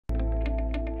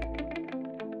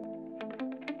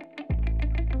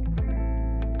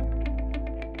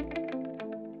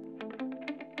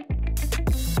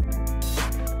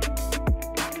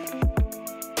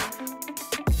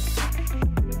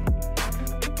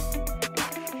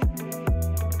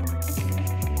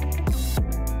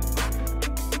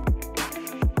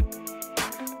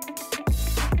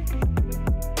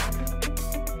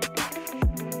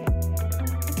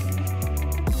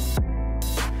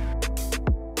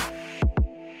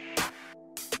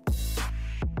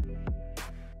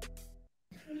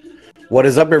What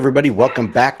is up, everybody?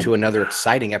 Welcome back to another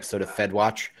exciting episode of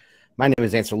Fedwatch. My name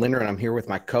is Ansel Linder, and I'm here with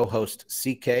my co-host,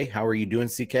 CK. How are you doing,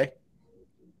 CK?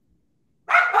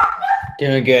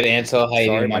 Doing good, Ansel. How you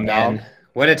Sorry, doing, my dog. man?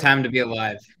 What a time to be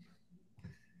alive.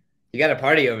 You got a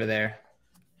party over there.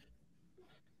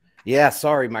 Yeah,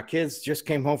 sorry. My kids just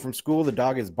came home from school. The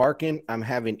dog is barking. I'm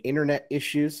having internet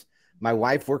issues. My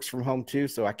wife works from home too,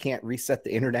 so I can't reset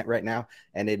the internet right now.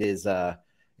 And it is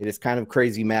kind of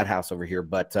crazy madhouse over here.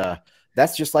 But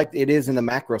that's just like it is in the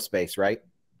macro space, right?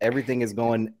 Everything is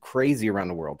going crazy around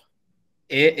the world.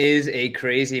 It is a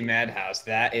crazy madhouse.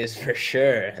 That is for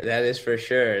sure. That is for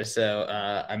sure. So,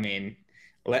 I mean,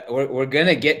 we're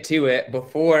gonna get to it.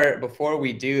 Before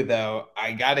we do, though,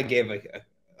 I gotta give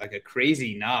a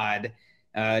crazy nod.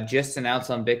 Just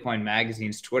announced on Bitcoin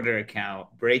Magazine's Twitter account,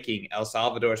 breaking: El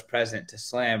Salvador's president to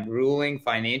slam ruling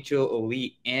financial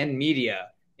elite and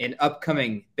media in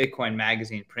upcoming Bitcoin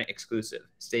Magazine print exclusive.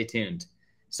 Stay tuned.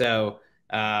 So,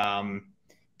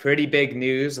 pretty big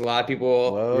news. A lot of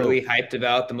people really hyped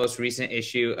about the most recent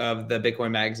issue of the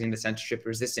Bitcoin Magazine, the censorship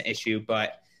resistant issue,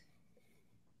 but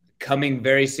coming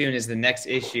very soon is the next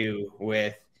issue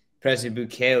with President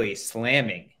Bukele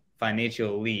slamming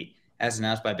financial elite, as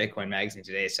announced by Bitcoin Magazine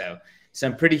today. So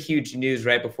some pretty huge news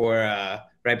right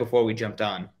before we jumped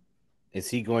on.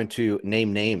 Is he going to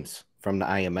name names from the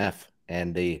IMF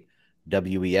and the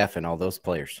WEF and all those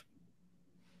players?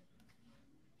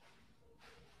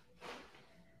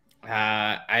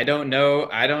 I don't know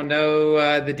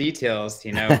the details.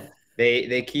 You know,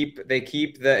 they keep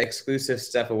the exclusive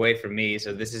stuff away from me,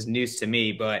 so this is news to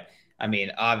me. But I mean,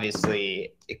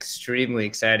 obviously, extremely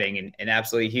exciting and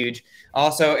absolutely huge.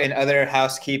 Also, in other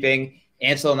housekeeping,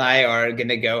 Ansel and I are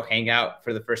gonna go hang out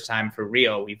for the first time for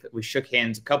real. We shook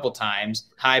hands a couple times,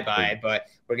 bye, but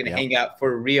we're gonna hang out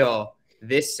for real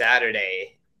this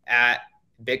Saturday at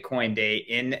Bitcoin Day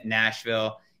in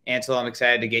Nashville. Ansel, I'm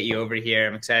excited to get you over here.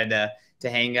 I'm excited to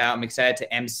hang out. I'm excited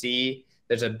to MC.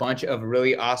 There's a bunch of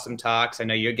really awesome talks. I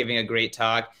know you're giving a great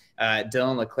talk.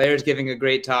 Dylan LeClaire is giving a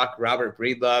great talk. Robert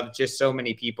Breedlove, just so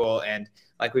many people. And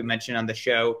like we mentioned on the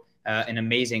show, an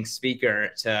amazing speaker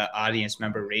to audience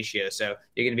member ratio. So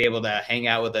you're going to be able to hang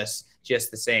out with us just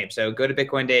the same. So go to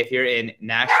Bitcoin Day. If you're in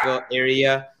Nashville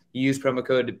area, use promo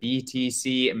code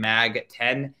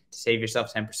BTCMAG10 to save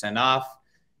yourself 10% off.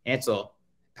 Ansel,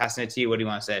 passing it to you. What do you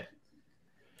want to say?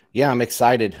 Yeah, I'm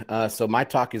excited. So my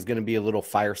talk is going to be a little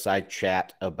fireside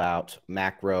chat about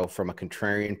macro from a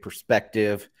contrarian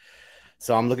perspective.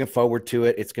 So I'm looking forward to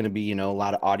it. It's going to be, a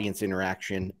lot of audience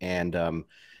interaction. And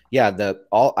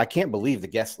I can't believe the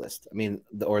guest list. I mean,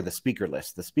 or the speaker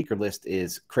list. The speaker list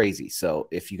is crazy. So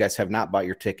if you guys have not bought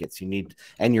your tickets,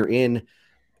 and you're in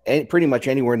pretty much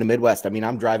anywhere in the Midwest. I mean,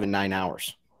 I'm driving 9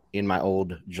 hours in my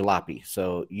old jalopy.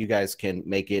 So you guys can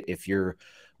make it if you're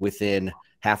within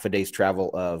half a day's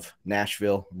travel of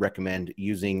Nashville. Recommend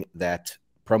using that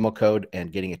promo code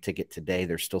and getting a ticket today.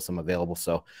 There's still some available.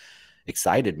 So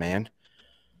excited, man.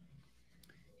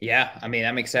 Yeah, I mean,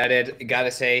 I'm excited. Got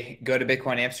to say, go to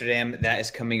Bitcoin Amsterdam. That is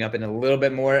coming up in a little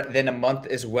bit more than a month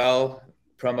as well.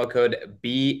 Promo code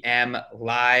BM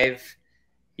Live.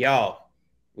 Y'all,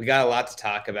 we got a lot to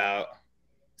talk about.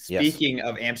 Speaking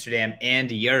of Amsterdam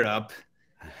and Europe,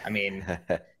 I mean,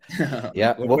 we're on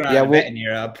an event in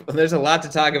Europe. There's a lot to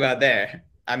talk about there.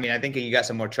 I mean, I think you got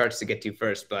some more charts to get to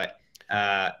first, but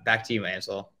back to you,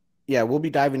 Ansel. Yeah, we'll be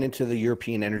diving into the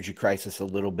European energy crisis a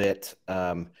little bit.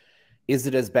 Is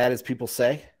it as bad as people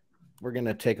say? We're going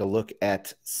to take a look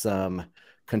at some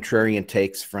contrarian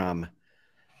takes from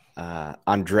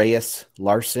Andreas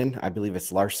Larson. I believe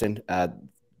it's Larson.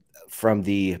 From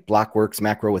the Blockworks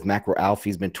Macro with Macro Alf.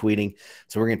 He's been tweeting.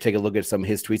 So we're going to take a look at some of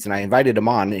his tweets, and I invited him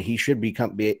on, and he should be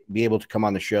able to come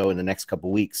on the show in the next couple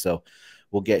of weeks. So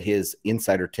we'll get his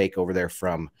insider take over there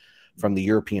from the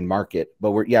European market.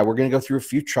 But we're going to go through a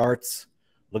few charts,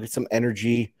 look at some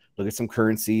energy, look at some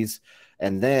currencies.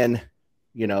 And then,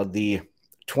 the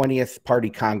 20th Party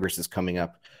Congress is coming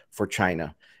up for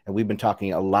China. And we've been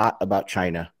talking a lot about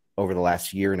China over the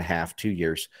last year and a half, 2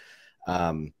 years.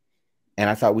 And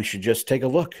I thought we should just take a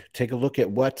look at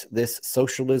what this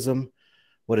socialism,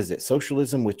 what is it?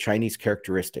 Socialism with Chinese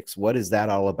characteristics. What is that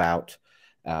all about?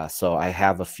 So I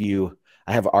have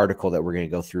an article that we're going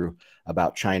to go through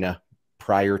about China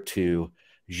prior to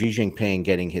Xi Jinping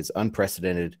getting his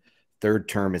unprecedented third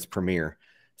term as premier.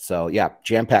 So yeah,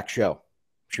 jam-packed show.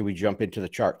 Should we jump into the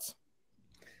charts?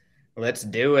 Let's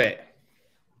do it.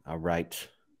 All right.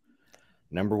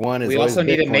 Number one is we also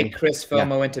need to make Chris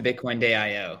FOMO into Bitcoin Day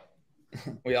IO.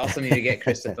 We also need to get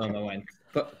Chris to FOMO in.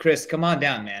 But Chris, come on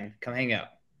down, man. Come hang out.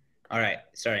 All right.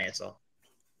 Sorry, Ansel.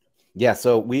 Yeah,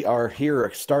 so we are here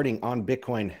starting on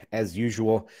Bitcoin as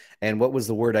usual. And what was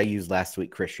the word I used last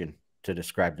week, Christian, to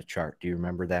describe the chart? Do you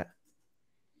remember that?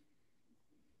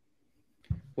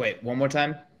 Wait, one more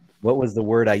time. What was the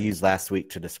word I used last week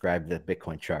to describe the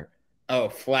Bitcoin chart? Oh,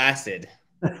 flaccid.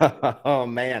 Oh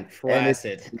man, and it's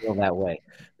Flaccid. still that way.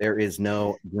 There is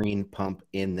no green pump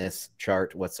in this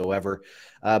chart whatsoever.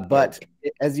 Nope. But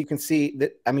as you can see,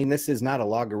 that I mean, this is not a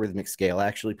logarithmic scale. I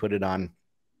actually put it on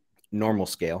normal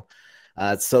scale.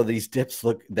 So these dips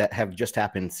look that have just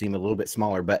happened seem a little bit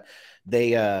smaller, but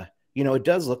they, it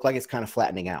does look like it's kind of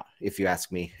flattening out, if you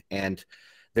ask me. And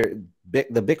there,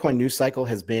 the Bitcoin news cycle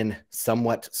has been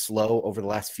somewhat slow over the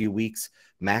last few weeks.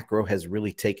 Macro has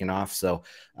really taken off. So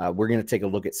we're going to take a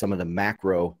look at some of the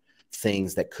macro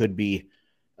things that could be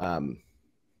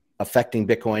affecting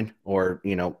Bitcoin, or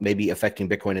maybe affecting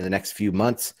Bitcoin in the next few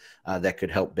months that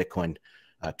could help Bitcoin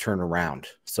turn around.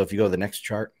 So if you go to the next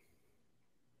chart,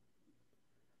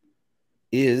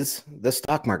 is the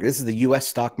stock market. This is the US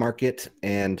stock market,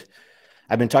 and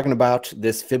I've been talking about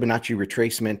this Fibonacci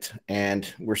retracement,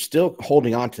 and we're still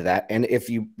holding on to that. And if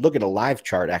you look at a live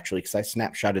chart, actually, because I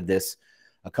snapshotted this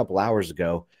a couple hours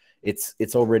ago, it's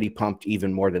already pumped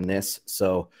even more than this.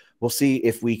 So we'll see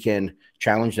if we can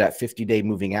challenge that 50-day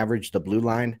moving average, the blue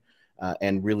line,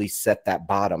 and really set that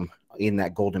bottom in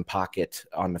that golden pocket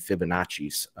on the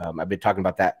Fibonacci's. I've been talking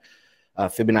about that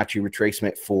Fibonacci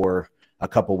retracement for a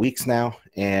couple weeks now,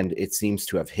 and it seems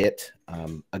to have hit.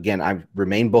 Again, I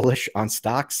remain bullish on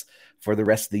stocks for the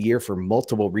rest of the year for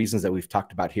multiple reasons that we've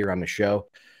talked about here on the show.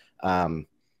 And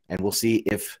we'll see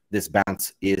if this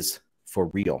bounce is for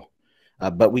real.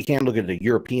 But we can look at the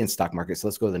European stock market. So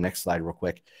let's go to the next slide real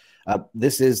quick.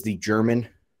 This is the German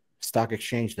stock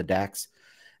exchange, the DAX.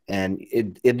 And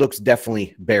it looks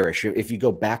definitely bearish. If you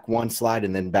go back one slide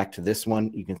and then back to this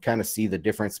one, you can kind of see the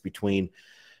difference between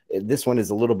this one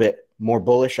is a little bit more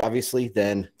bullish, obviously,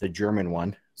 than the German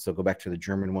one. So go back to the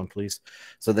German one, please.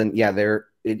 So then, yeah,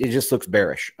 it just looks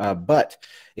bearish. But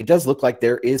it does look like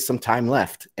there is some time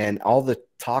left. And all the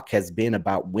talk has been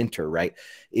about winter, right?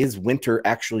 Is winter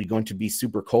actually going to be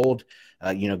super cold?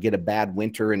 Get a bad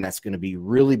winter, and that's going to be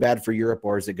really bad for Europe,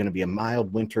 or is it going to be a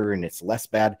mild winter and it's less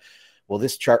bad? Well,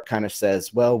 this chart kind of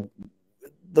says, well,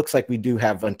 looks like we do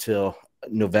have until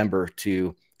November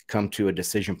to come to a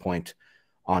decision point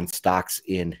on stocks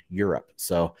in Europe.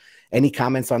 So any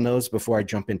comments on those before I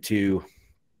jump into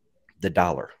the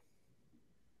dollar?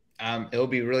 It'll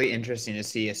be really interesting to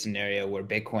see a scenario where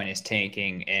Bitcoin is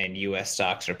tanking and US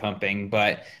stocks are pumping.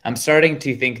 But I'm starting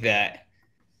to think that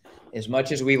as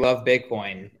much as we love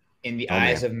Bitcoin, in the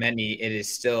eyes of many, it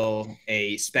is still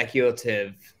a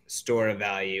speculative store of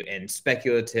value and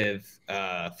speculative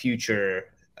future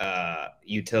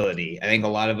utility. I think a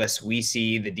lot of us, we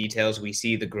see the details, we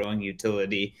see the growing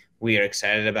utility, we are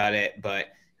excited about it, but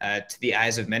to the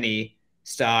eyes of many,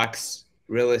 stocks,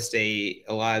 real estate,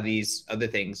 a lot of these other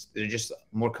things, they're just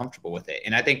more comfortable with it.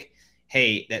 And I think,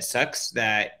 hey, that sucks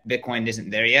that Bitcoin isn't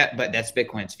there yet, but that's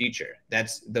Bitcoin's future.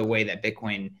 That's the way that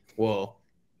Bitcoin will,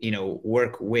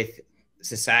 work with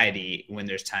society when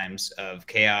there's times of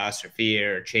chaos or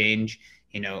fear or change.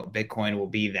 Bitcoin will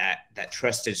be that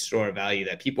trusted store of value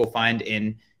that people find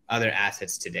in other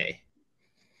assets today.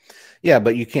 Yeah,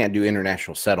 but you can't do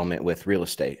international settlement with real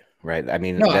estate, right? I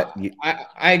mean, no,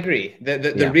 I agree.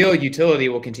 The real utility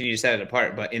will continue to set it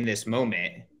apart, but in this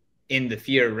moment, in the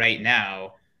fear right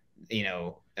now,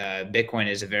 Bitcoin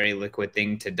is a very liquid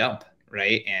thing to dump,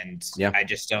 right? And I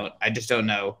just don't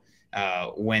know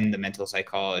when the mental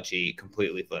psychology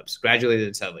completely flips, gradually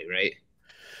then subtly, right?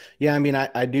 Yeah, I mean,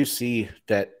 I do see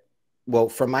that. Well,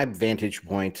 from my vantage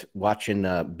point, watching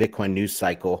the Bitcoin news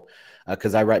cycle,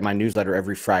 because I write my newsletter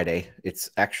every Friday. It's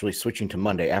actually switching to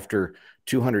Monday after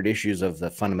 200 issues of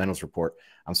the fundamentals report.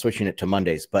 I'm switching it to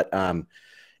Mondays, but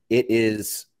it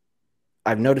is.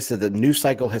 I've noticed that the news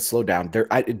cycle has slowed down.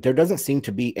 There doesn't seem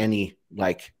to be any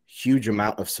like huge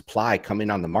amount of supply coming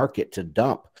on the market to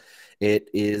dump. It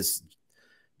is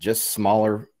just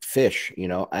smaller fish.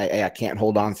 I can't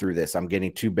hold on through this. I'm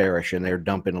getting too bearish, and they're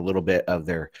dumping a little bit of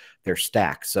their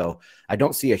stack. So I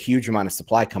don't see a huge amount of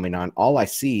supply coming on. All I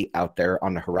see out there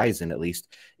on the horizon, at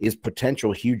least, is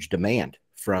potential huge demand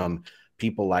from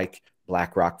people like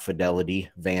BlackRock,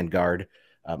 Fidelity, Vanguard,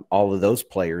 all of those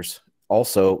players.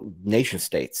 Also, nation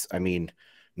states. I mean,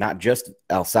 not just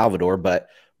El Salvador, but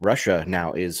Russia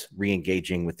now is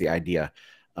re-engaging with the idea.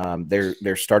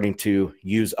 They're starting to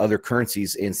use other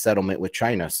currencies in settlement with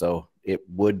China. So it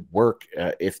would work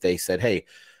if they said, hey,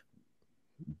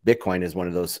 Bitcoin is one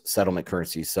of those settlement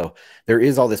currencies. So there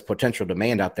is all this potential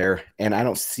demand out there, and I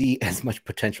don't see as much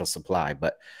potential supply.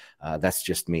 But That's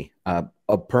just me. A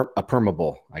perma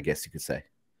bull, I guess you could say.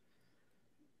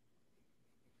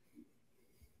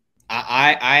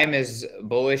 I'm as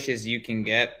bullish as you can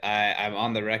get. I'm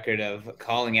on the record of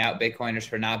calling out Bitcoiners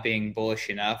for not being bullish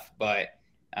enough, but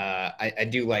I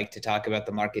do like to talk about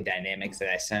the market dynamics that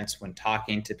I sense when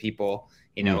talking to people.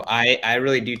 I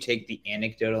really do take the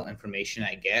anecdotal information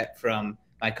I get from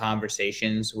my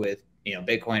conversations with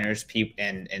Bitcoiners,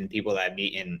 and people that I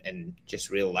meet in just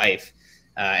real life,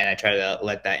 and I try to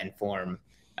let that inform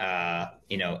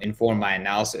my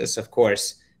analysis. Of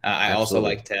course, I also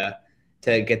like to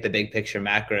get the big picture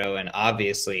macro. And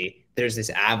obviously there's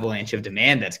this avalanche of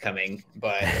demand that's coming,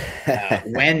 but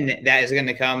when that is going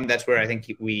to come, that's where I think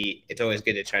it's always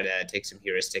good to try to take some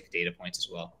heuristic data points as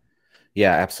well.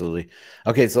 Yeah, absolutely.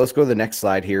 Okay, so let's go to the next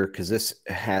slide here, because this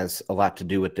has a lot to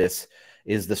do with this,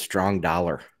 is the strong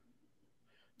dollar.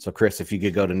 So Chris, if you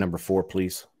could go to number 4,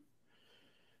 please.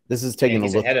 This is taking a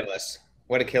look ahead of us.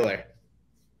 What a killer.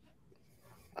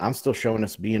 I'm still showing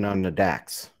us being on the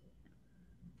DAX.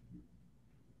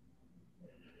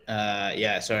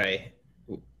 Yeah, sorry.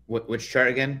 Which chart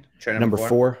again? Chart number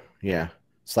 4? Yeah.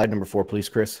 Slide number 4, please,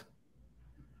 Chris.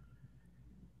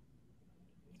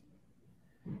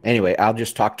 Anyway, I'll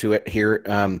just talk to it here.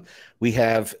 We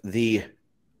have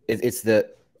it's the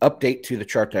update to the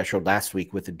chart that I showed last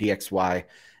week with the DXY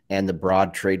and the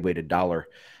broad trade weighted dollar.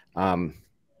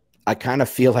 I kind of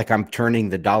feel like I'm turning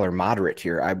the dollar moderate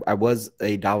here. I was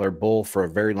a dollar bull for a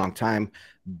very long time,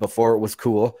 before it was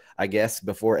cool, I guess,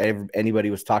 before anybody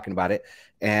was talking about it.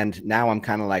 And now I'm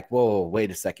kind of like, whoa,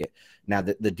 wait a second. Now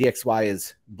the DXY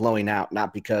is blowing out,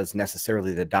 not because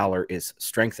necessarily the dollar is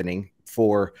strengthening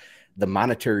for the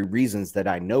monetary reasons that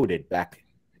I noted back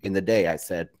in the day. I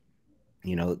said,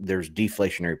 there's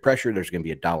deflationary pressure, there's going to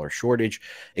be a dollar shortage,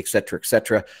 et cetera, et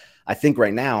cetera. I think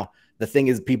right now, the thing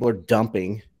is people are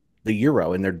dumping the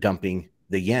euro and they're dumping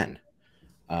the yen.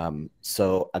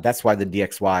 So that's why the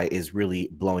DXY is really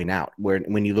blowing out.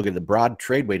 When you look at the broad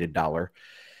trade weighted dollar,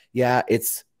 yeah,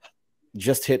 it's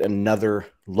just hit another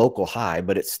local high,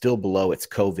 but it's still below its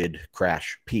COVID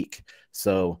crash peak.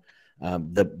 So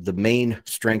the main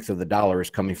strength of the dollar is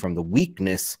coming from the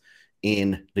weakness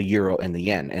in the euro and the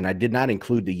yen. And I did not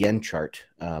include the yen chart,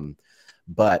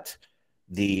 but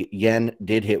the yen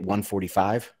did hit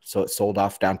 145. So it sold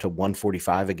off down to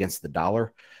 145 against the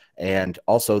dollar. And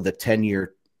also the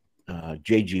 10-year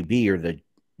JGB, or the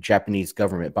Japanese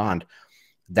government bond,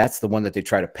 that's the one that they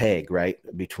try to peg, right,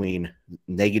 between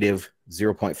negative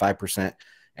 0.5%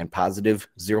 and positive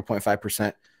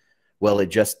 0.5%. Well, it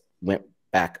just went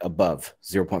back above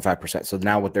 0.5%. So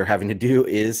now what they're having to do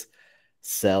is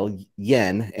sell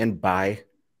yen and buy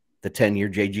the 10-year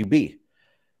JGB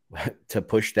to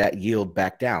push that yield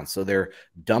back down. So they're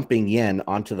dumping yen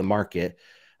onto the market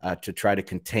to try to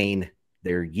contain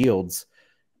their yields,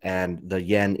 and the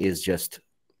yen is just,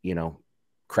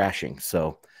 crashing.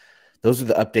 So those are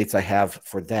the updates I have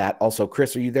for that. Also,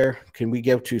 Chris, are you there? Can we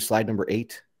go to slide number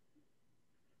 8?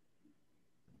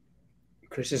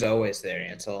 Chris is always there,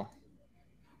 Ansel.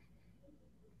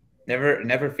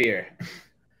 Never fear.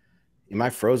 Am I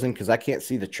frozen? Because I can't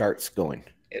see the charts going.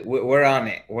 We're on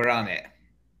it. We're on it.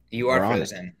 You are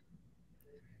frozen.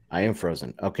 I am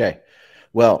frozen. Okay.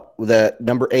 Well, the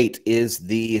number 8 is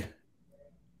the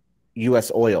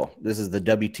U.S. oil. This is the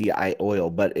WTI oil,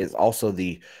 but it's also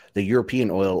the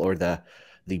European oil, or the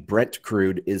Brent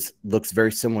crude looks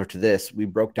very similar to this. We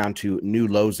broke down to new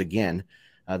lows again.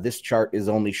 This chart is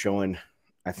only showing,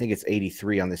 I think it's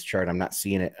 83 on this chart. I'm not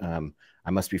seeing it. I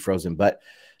must be frozen, but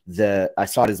I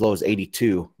saw it as low as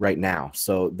 82 right now.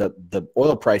 So the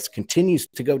oil price continues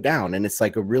to go down, and it's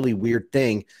like a really weird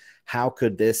thing. How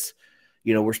could this,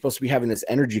 we're supposed to be having this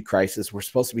energy crisis. We're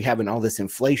supposed to be having all this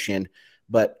inflation,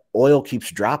 but oil keeps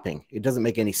dropping. It doesn't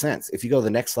make any sense. If you go to the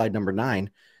next slide, number 9,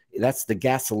 that's the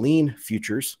gasoline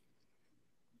futures,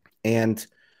 and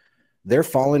they're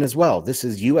falling as well. This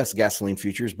is U.S. gasoline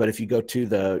futures, but if you go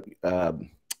to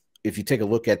if you take a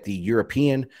look at the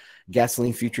European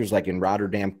gasoline futures, like in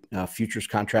Rotterdam futures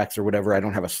contracts or whatever, I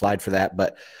don't have a slide for that,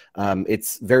 but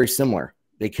it's very similar.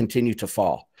 They continue to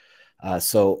fall.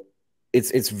 So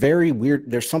it's very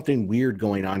weird. There's something weird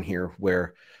going on here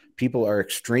where people are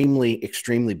extremely,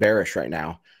 extremely bearish right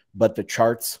now, but the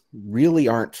charts really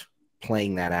aren't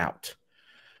playing that out.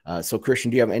 So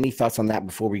Christian, do you have any thoughts on that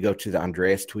before we go to the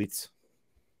Andreas tweets?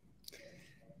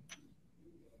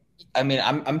 I mean,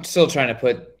 I'm still trying to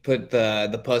put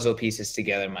the puzzle pieces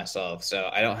together myself,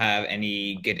 so I don't have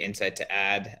any good insight to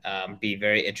add. Be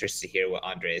very interested to hear what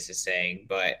Andreas is saying,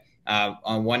 but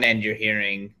on one end, you're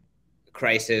hearing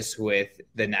crisis with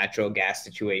the natural gas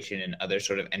situation and other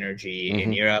sort of energy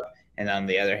in Europe, and on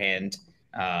the other hand,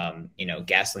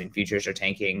 Gasoline futures are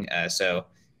tanking.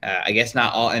 I guess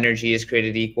not all energy is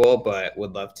created equal, but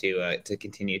would love to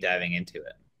continue diving into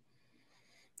it.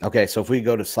 Okay, so if we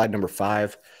go to slide number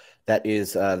 5, that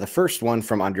is the first one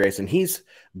from Andres, and he's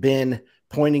been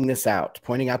pointing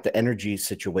out the energy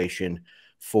situation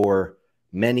for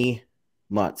many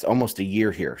months, almost a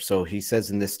year here. So he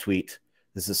says in this tweet,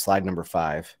 this is slide number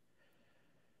 5.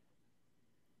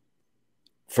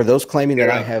 For those claiming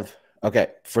that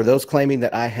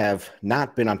I have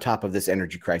not been on top of this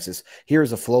energy crisis, here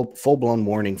is a full-blown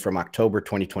warning from October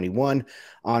 2021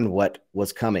 on what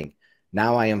was coming.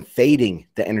 Now I am fading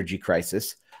the energy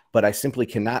crisis, but I simply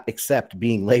cannot accept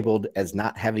being labeled as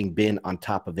not having been on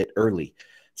top of it early.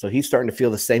 So he's starting to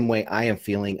feel the same way I am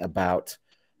feeling about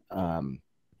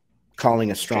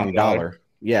calling a strong dollar.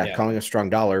 Yeah, calling a strong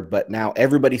dollar. But now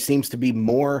everybody seems to be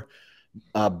more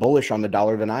bullish on the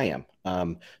dollar than I am.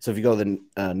 So if you go to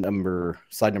the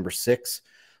slide number 6,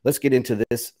 let's get into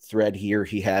this thread here.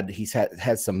 He's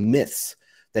had some myths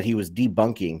that he was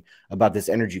debunking about this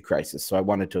energy crisis. So I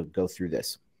wanted to go through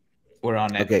this. We're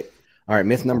on it. Okay. All right.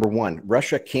 Myth number 1,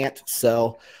 Russia can't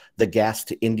sell the gas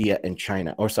to India and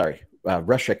China. Or sorry,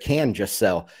 Russia can just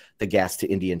sell the gas to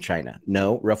India and China.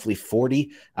 No, roughly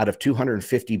 40 out of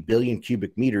 250 billion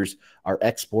cubic meters are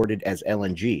exported as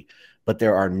LNG. But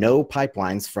there are no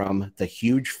pipelines from the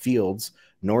huge fields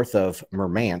north of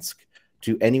Murmansk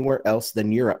to anywhere else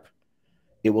than Europe.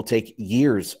 It will take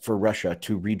years for Russia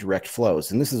to redirect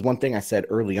flows. And this is one thing I said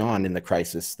early on in the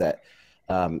crisis, that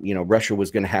Russia was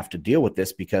going to have to deal with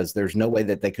this because there's no way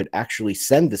that they could actually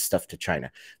send this stuff to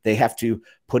China. They have to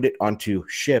put it onto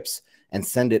ships and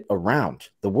send it around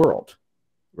the world,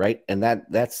 right? And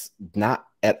that's not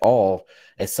at all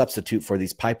a substitute for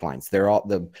these pipelines.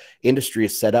 The industry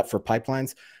is set up for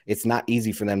pipelines. It's not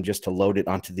easy for them just to load it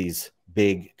onto these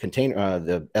big container,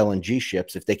 the LNG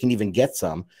ships, if they can even get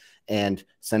some, and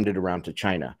send it around to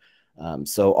China.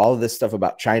 So all of this stuff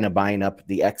about China buying up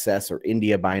the excess or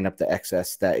India buying up the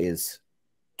excess, that is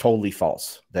totally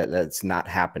false. That's not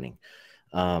happening.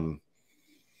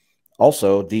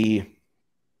 Also,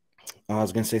 I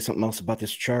was going to say something else about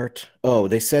this chart. Oh,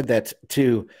 they said that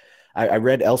I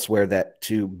read elsewhere that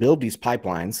to build these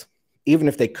pipelines, even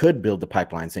if they could build the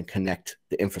pipelines and connect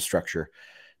the infrastructure,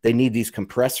 they need these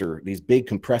big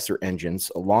compressor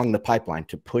engines along the pipeline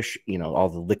to push, all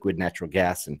the liquid natural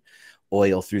gas and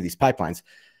oil through these pipelines.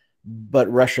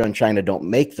 But Russia and China don't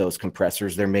make those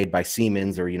compressors. They're made by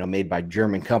Siemens or, made by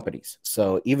German companies.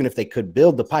 So even if they could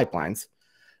build the pipelines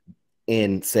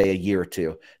in, say, a year or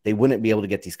two, they wouldn't be able to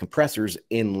get these compressors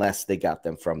unless they got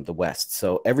them from the West.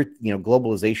 So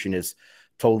globalization is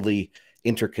totally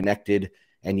interconnected,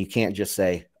 and you can't just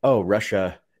say, oh,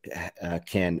 Russia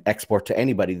can export to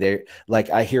anybody.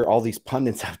 I hear all these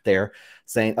pundits out there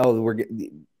saying, oh,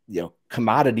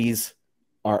 commodities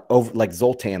are over, like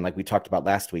Zoltan, like we talked about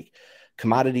last week.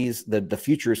 Commodities, the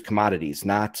future is commodities,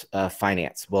 not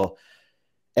finance. Well,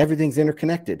 everything's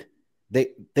interconnected.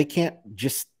 They can't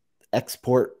just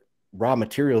export raw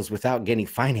materials without getting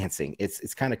financing.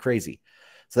 It's kind of crazy.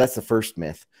 So that's the first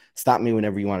myth. Stop me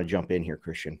whenever you want to jump in here,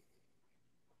 Christian.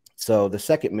 So the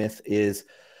second myth is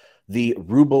the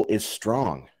ruble is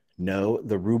strong. No,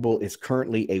 the ruble is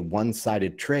currently a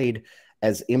one-sided trade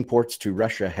as imports to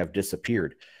Russia have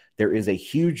disappeared. There is a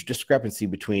huge discrepancy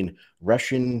between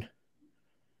Russia's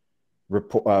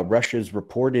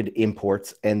reported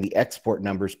imports and the export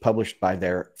numbers published by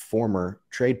their former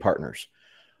trade partners.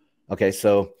 Okay,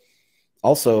 so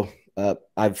also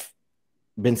I've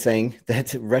been saying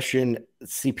that Russian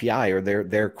CPI, or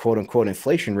their quote unquote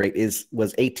inflation rate,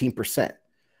 was 18%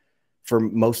 for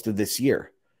most of this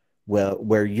year. Well,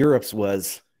 where Europe's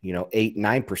was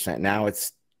 8-9%. Now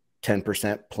it's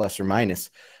 10% plus or minus,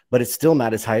 but it's still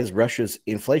not as high as Russia's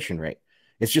inflation rate.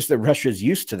 It's just that Russia's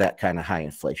used to that kind of high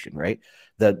inflation, right?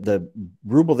 The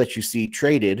ruble that you see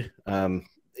traded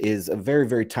is a very,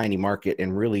 very tiny market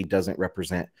and really doesn't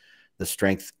represent the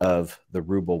strength of the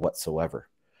ruble whatsoever.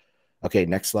 Okay,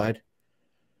 next slide.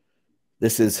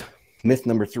 This is myth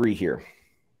number 3 here.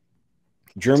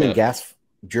 German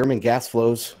gas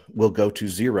flows will go to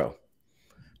zero.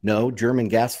 No, German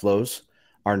gas flows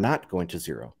are not going to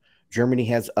zero. Germany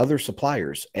has other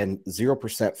suppliers, and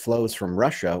 0% flows from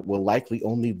Russia will likely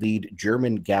only lead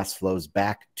German gas flows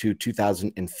back to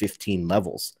 2015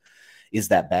 levels. Is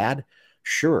that bad?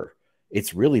 Sure,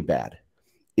 it's really bad.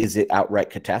 Is it outright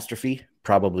catastrophe?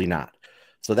 Probably not.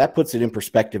 So that puts it in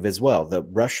perspective as well. The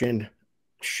Russian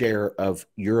share of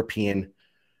European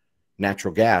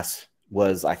natural gas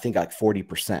was, I think, like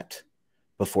 40%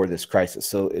 before this crisis.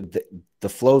 So the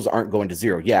flows aren't going to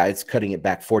zero. Yeah, it's cutting it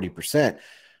back 40%,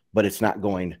 but it's not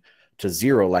going to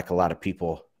zero like a lot of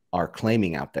people are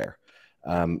claiming out there.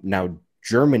 Now,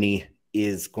 Germany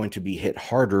is going to be hit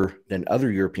harder than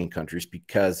other European countries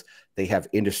because they have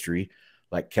industry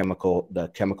like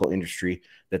the chemical industry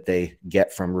that they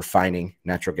get from refining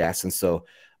natural gas. And so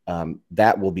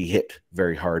that will be hit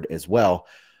very hard as well,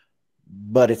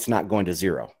 but it's not going to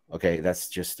zero. Okay. That's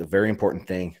just a very important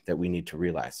thing that we need to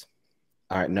realize.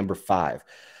 All right.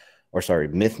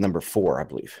 Myth number 4, I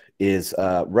believe, is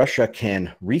Russia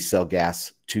can resell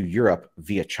gas to Europe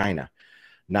via China.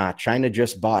 Now, China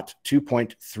just bought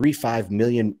 2.35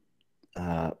 million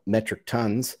metric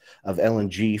tons of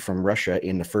LNG from Russia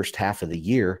in the first half of the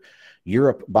year.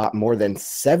 Europe bought more than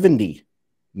 70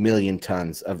 million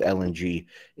tons of LNG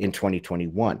in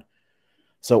 2021.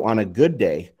 So on a good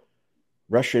day,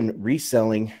 Russian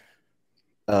reselling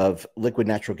of liquid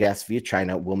natural gas via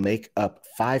China will make up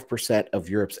 5% of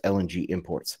Europe's LNG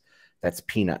imports. That's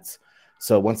peanuts.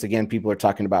 So once again, people are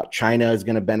talking about China is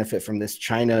going to benefit from this.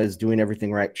 China is doing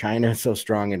everything right. China is so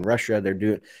strong in Russia. They're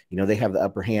doing, they have the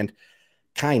upper hand,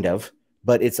 kind of,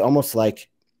 but it's almost like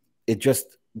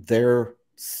they're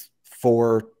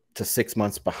 4 to 6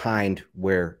 months behind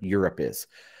where Europe is.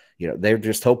 They're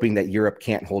just hoping that Europe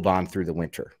can't hold on through the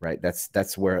winter, right?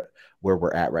 That's where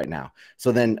we're at right now.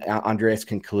 So then Andreas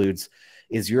concludes,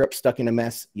 is Europe stuck in a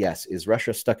mess? Yes. Is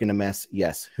Russia stuck in a mess?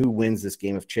 Yes. Who wins this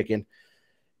game of chicken?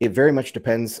 It very much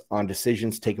depends on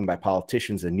decisions taken by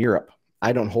politicians in Europe.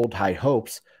 I don't hold high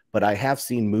hopes, but I have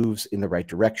seen moves in the right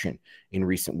direction in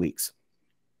recent weeks.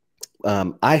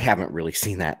 I haven't really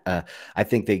seen that. I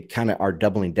think they kind of are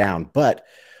doubling down, but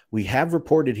we have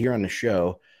reported here on the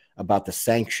show about the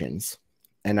sanctions,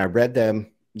 and I read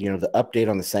them, the update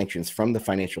on the sanctions from the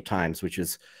Financial Times, which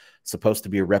is supposed to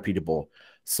be a reputable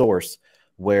source,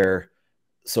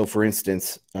 so for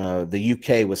instance, the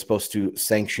UK was supposed to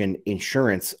sanction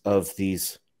insurance of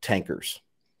these tankers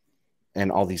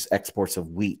and all these exports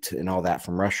of wheat and all that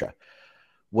from Russia.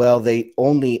 Well, they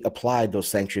only applied those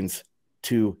sanctions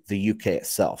to the UK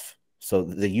itself. So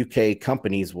the UK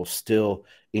companies will still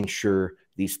insure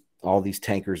all these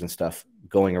tankers and stuff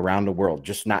going around the world,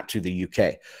 just not to the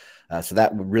UK. So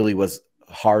that really was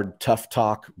hard, tough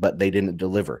talk, but they didn't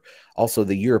deliver. Also,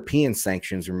 the European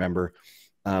sanctions, remember,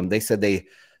 they said the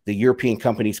European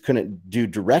companies couldn't do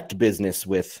direct business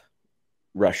with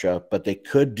Russia, but they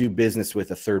could do business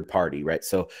with a third party, right?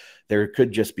 So there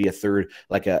could just be a third,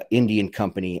 like an Indian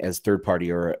company as third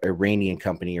party or an Iranian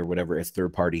company or whatever as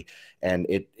third party, and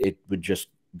it would just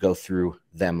go through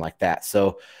them like that.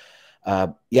 So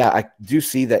yeah, I do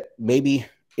see that maybe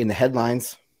in the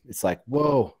headlines, it's like,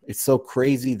 whoa, it's so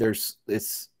crazy.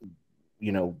 It's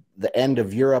the end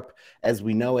of Europe as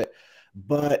we know it.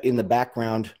 But in the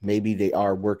background, maybe they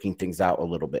are working things out a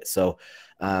little bit. So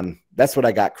that's what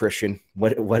I got, Christian.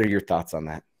 What are your thoughts on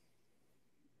that?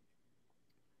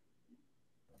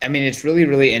 I mean, it's really,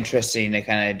 really interesting to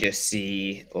kind of just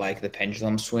see like the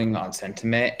pendulum swing on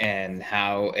sentiment and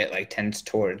how it like tends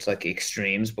towards like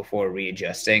extremes before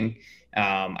readjusting.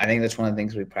 I think that's one of the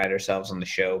things we pride ourselves on the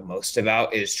show most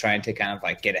about, is trying to kind of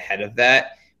like get ahead of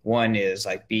that. One is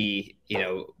like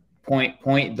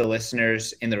point the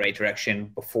listeners in the right direction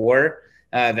before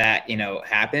that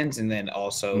happens, and then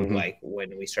also like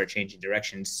when we start changing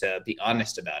directions, to be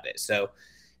honest about it. So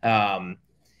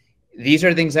these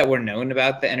are things that were known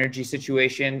about the energy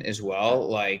situation as well,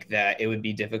 like that it would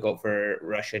be difficult for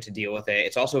Russia to deal with it.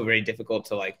 It's also very difficult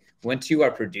to, like, once you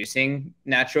are producing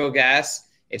natural gas,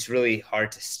 it's really hard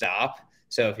to stop.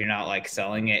 So if you're not like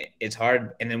selling it, it's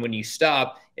hard. And then when you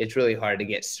stop, it's really hard to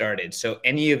get started. So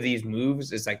any of these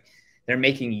moves is like they're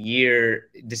making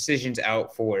decisions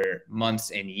out for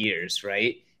months and years,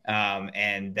 right?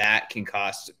 And that can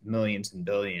cost millions and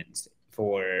billions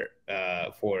for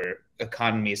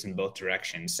economies in both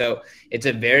directions. So it's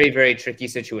a very, very tricky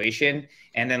situation.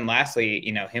 And then lastly,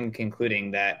 him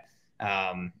concluding that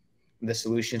the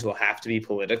solutions will have to be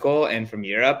political. And from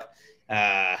Europe,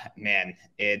 man,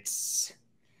 it's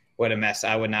what a mess.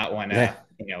 I would not want to,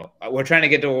 we're trying to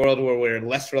get to a world where we're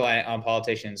less reliant on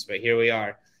politicians, but here we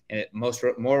are, and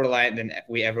more reliant than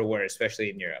we ever were, especially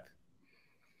in Europe.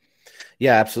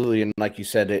 Yeah, absolutely. And like you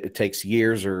said, it takes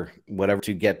years or whatever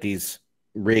to get these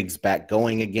rigs back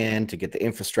going again, to get the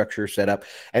infrastructure set up.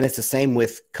 And it's the same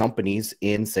with companies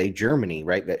in, say, Germany,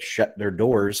 right, that shut their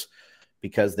doors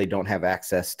because they don't have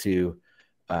access to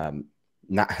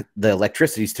not the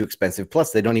electricity is too expensive.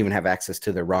 Plus, they don't even have access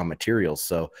to their raw materials.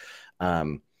 So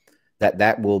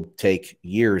that will take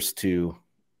years to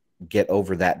get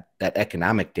over that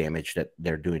economic damage that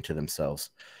they're doing to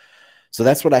themselves. So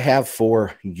that's what I have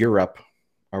for Europe.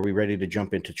 Are we ready to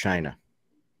jump into China?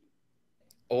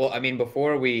 Well, I mean,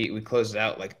 before we close it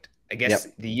out, like, I guess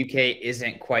Yep. the UK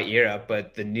isn't quite Europe,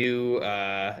 but the new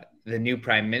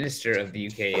prime minister of the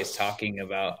UK is talking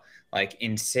about like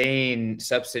insane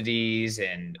subsidies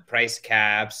and price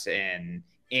caps and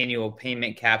annual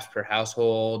payment caps per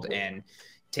household, and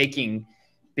taking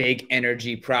big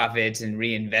energy profits and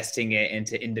reinvesting it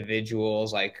into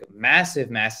individuals, like massive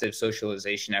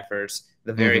socialization efforts.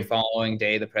 The very Mm-hmm. following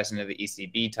day, the president of the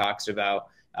ECB talks about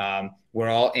we're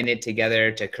all in it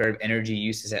together to curb energy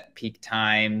uses at peak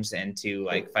times and to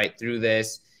like fight through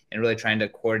this, and really trying to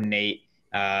coordinate,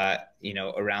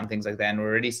 around things like that. And we're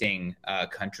already seeing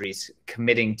countries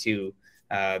committing to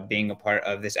being a part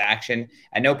of this action.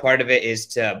 I know part of it is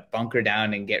to bunker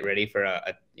down and get ready for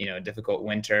a difficult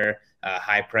winter,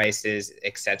 high prices,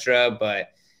 etc.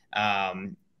 But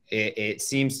it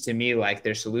seems to me like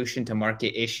their solution to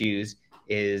market issues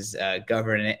is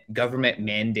government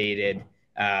mandated,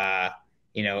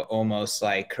 almost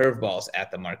like curveballs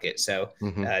at the market. So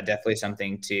Mm-hmm. definitely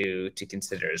something to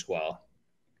consider as well.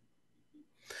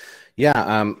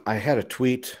 Yeah, I had a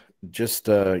tweet just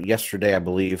yesterday, I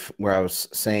believe, where I was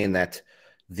saying that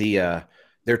they're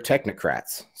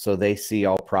technocrats, so they see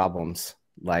all problems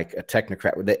like a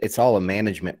technocrat. It's all a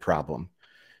management problem.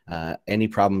 Any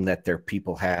problem that their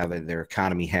people have and their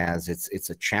economy has, it's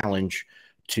a challenge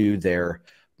to their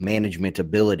management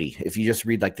ability. If you just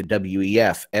read like the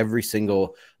WEF, every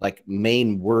single like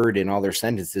main word in all their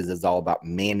sentences is all about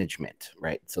management,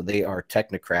 right? So they are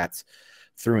technocrats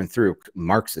through and through,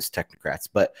 Marxist technocrats,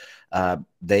 but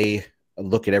they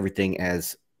look at everything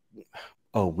as,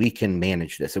 oh, we can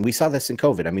manage this. And we saw this in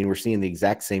COVID. I mean, we're seeing the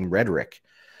exact same rhetoric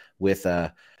with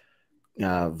von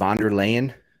der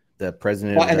Leyen, the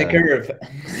president of And the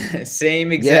curve,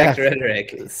 same exact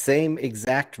rhetoric. Same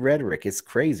exact rhetoric. It's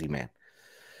crazy, man.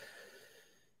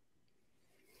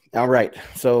 All right,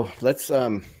 so let's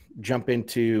jump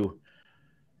into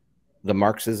the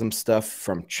Marxism stuff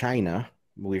from China.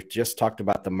 We've just talked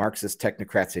about the Marxist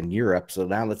technocrats in Europe, so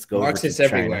now let's go over to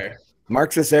China. Everywhere.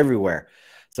 Marxists everywhere.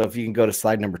 So if you can go to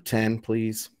slide number 10,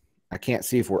 please. I can't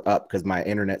see if we're up because my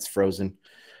internet's frozen,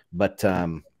 but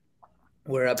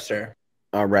we're up, sir.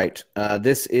 All right.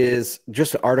 This is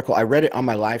just an article. I read it on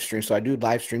my live stream. So I do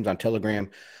live streams on Telegram.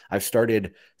 I've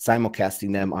started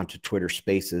simulcasting them onto Twitter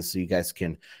Spaces. So you guys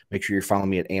can make sure you're following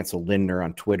me at Ansel Lindner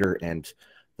on Twitter, and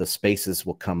the Spaces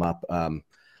will come up.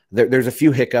 There's a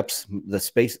few hiccups.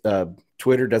 The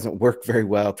Twitter doesn't work very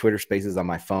well. Twitter Spaces on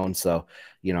my phone. So,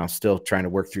 I'm still trying to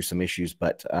work through some issues.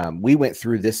 But we went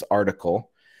through this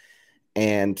article,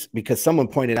 and because someone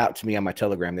pointed out to me on my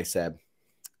Telegram, they said,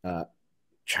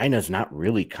 China's not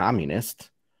really communist.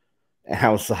 And I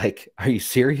was like, are you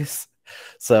serious?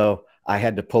 So I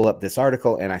had to pull up this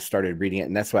article and I started reading it.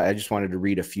 And that's why I just wanted to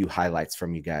read a few highlights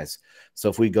from you guys. So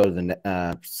if we go to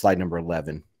the slide number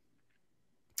 11,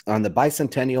 on the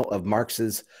bicentennial of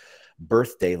Marx's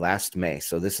birthday last May.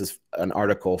 So this is an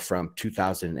article from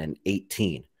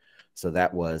 2018. So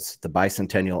that was the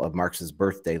bicentennial of Marx's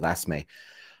birthday last May.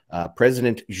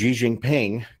 President Xi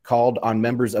Jinping called on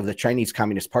members of the Chinese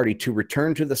Communist Party to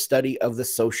return to the study of the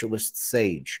socialist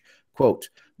sage. Quote,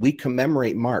 "We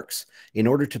commemorate Marx in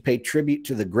order to pay tribute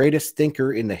to the greatest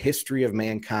thinker in the history of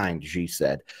mankind," Xi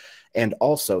said, "and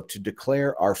also to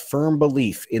declare our firm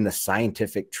belief in the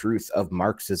scientific truth of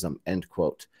Marxism," end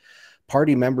quote.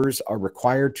 Party members are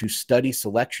required to study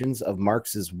selections of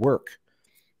Marx's work,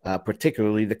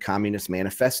 particularly the Communist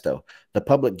Manifesto. The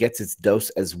public gets its dose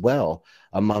as well,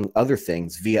 among other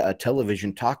things, via a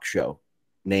television talk show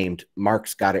named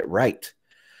Marx Got It Right.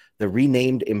 The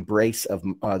renewed embrace of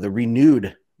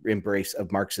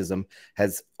Marxism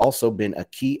has also been a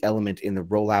key element in the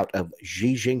rollout of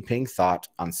Xi Jinping thought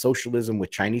on socialism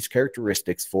with Chinese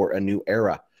characteristics for a new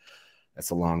era. That's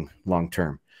a long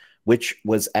term, which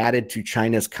was added to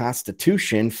China's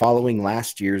constitution following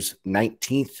last year's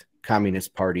 19th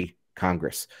Communist Party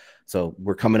Congress. So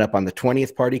we're coming up on the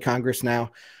 20th Party Congress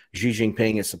now. Xi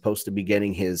Jinping is supposed to be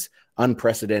getting his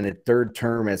unprecedented third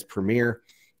term as premier,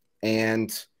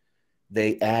 and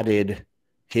they added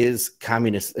his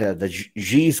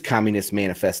Xi's Communist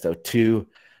Manifesto to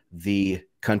the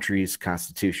country's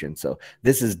constitution. So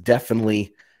this is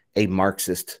definitely a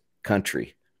Marxist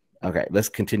country. Okay, let's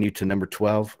continue to number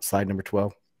 12, slide number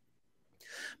 12.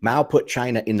 Mao put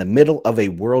China in the middle of a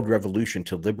world revolution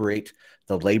to liberate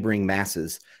the laboring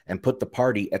masses and put the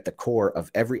party at the core of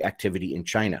every activity in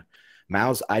China.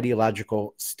 Mao's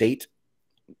ideological state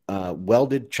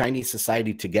welded Chinese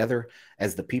society together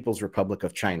as the People's Republic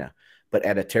of China, but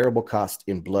at a terrible cost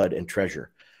in blood and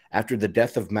treasure. After the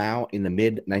death of Mao in the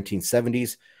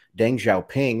mid-1970s, Deng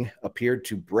Xiaoping appeared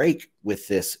to break with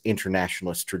this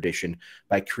internationalist tradition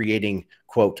by creating,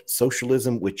 quote,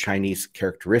 socialism with Chinese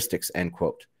characteristics, end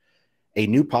quote, a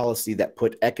new policy that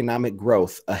put economic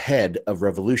growth ahead of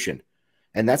revolution.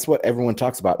 And that's what everyone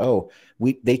talks about. Oh,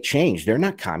 they changed. They're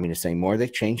not communists anymore. They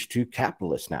changed to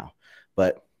capitalists now.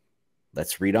 But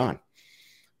let's read on.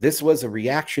 This was a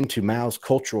reaction to Mao's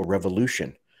Cultural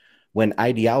Revolution, when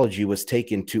ideology was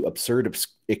taken to absurd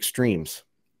extremes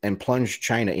and plunged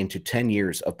China into 10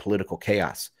 years of political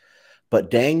chaos. But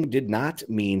Deng did not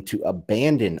mean to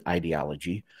abandon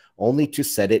ideology, only to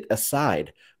set it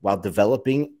aside while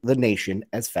developing the nation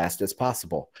as fast as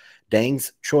possible.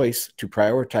 Deng's choice to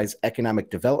prioritize economic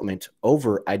development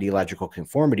over ideological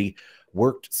conformity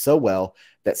worked so well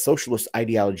that socialist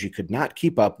ideology could not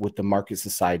keep up with the market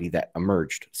society that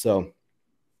emerged. So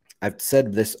I've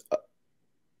said this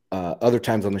other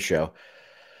times on the show,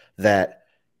 that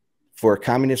for a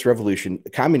communist revolution,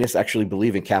 communists actually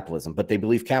believe in capitalism, but they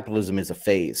believe capitalism is a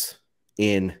phase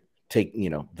in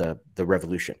the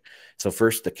revolution. So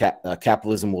first the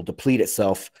capitalism will deplete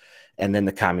itself, and then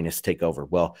the communists take over.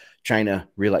 Well, China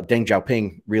realized, Deng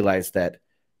Xiaoping realized that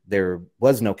there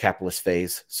was no capitalist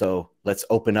phase, so let's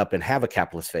open up and have a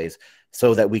capitalist phase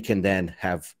so that we can then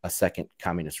have a second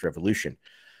communist revolution.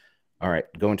 All right,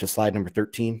 going to slide number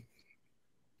 13.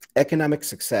 Economic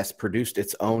success produced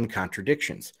its own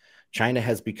contradictions. China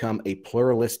has become a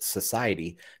pluralist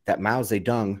society that Mao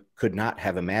Zedong could not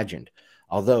have imagined,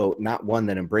 although not one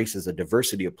that embraces a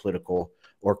diversity of political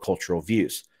or cultural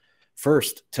views.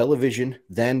 First, television,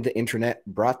 then the internet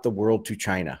brought the world to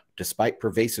China, despite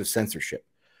pervasive censorship.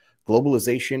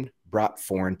 Globalization brought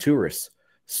foreign tourists,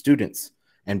 students,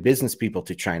 and business people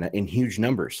to China in huge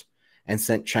numbers, and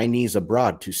sent Chinese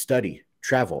abroad to study,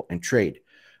 travel, and trade.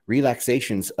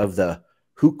 Relaxations of the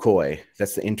Hukou,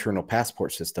 that's the internal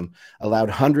passport system, allowed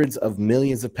hundreds of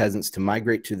millions of peasants to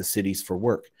migrate to the cities for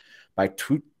work. By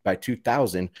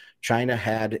 2000, China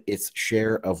had its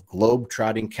share of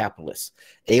globe-trotting capitalists,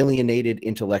 alienated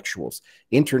intellectuals,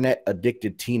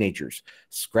 internet-addicted teenagers,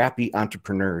 scrappy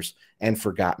entrepreneurs, and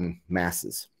forgotten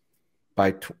masses.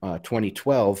 By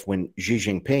 2012, when Xi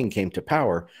Jinping came to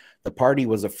power, the party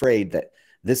was afraid that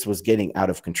this was getting out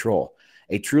of control.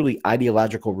 A truly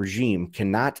ideological regime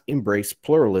cannot embrace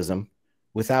pluralism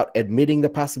without admitting the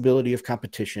possibility of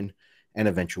competition and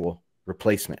eventual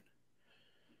replacement.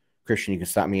 Christian, you can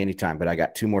stop me anytime, but I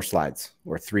got 2 more slides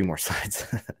or 3 more slides.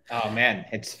 Oh man,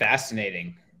 it's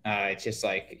fascinating. It's just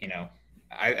like,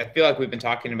 I feel like we've been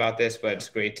talking about this, but it's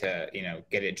great to,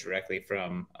 get it directly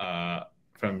from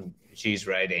Xi's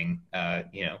writing,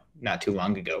 not too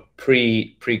long ago,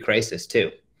 pre-crisis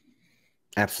too.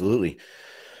 Absolutely.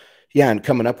 Yeah, and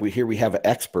coming up, we have an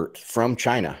expert from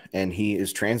China, and he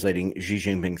is translating Xi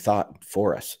Jinping thought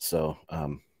for us. So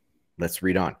let's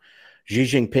read on. Xi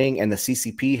Jinping and the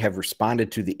CCP have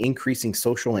responded to the increasing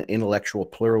social and intellectual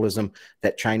pluralism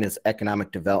that China's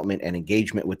economic development and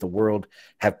engagement with the world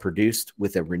have produced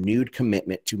with a renewed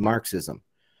commitment to Marxism.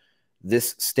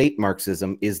 This state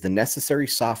Marxism is the necessary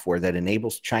software that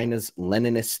enables China's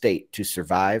Leninist state to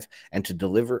survive and to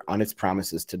deliver on its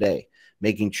promises today,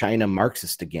 making China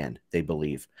Marxist again, they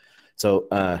believe. So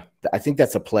I think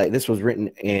that's a play. This was written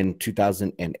in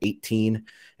 2018,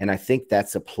 and I think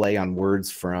that's a play on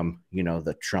words from,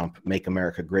 the Trump Make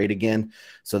America Great Again.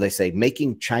 So they say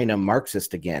making China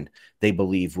Marxist again, they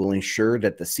believe, will ensure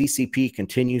that the CCP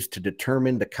continues to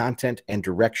determine the content and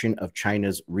direction of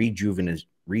China's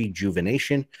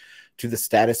rejuvenation to the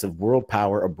status of world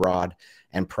power abroad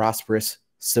and prosperous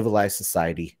civilized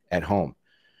society at home.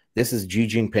 This is Xi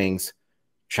Jinping's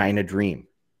China Dream,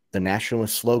 the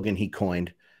nationalist slogan he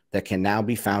coined that can now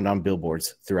be found on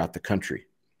billboards throughout the country.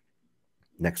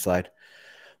 Next slide.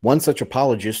 One such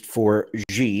apologist for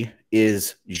Xi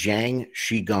is Zhang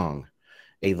Shigong,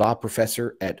 a law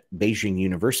professor at Beijing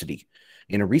University.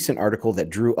 In a recent article that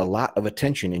drew a lot of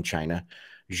attention in China,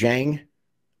 Zhang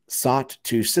sought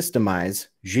to systemize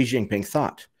Xi Jinping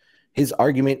thought. His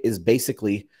argument is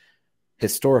basically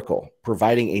historical,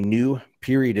 providing a new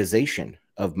periodization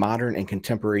of modern and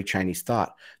contemporary Chinese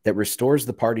thought that restores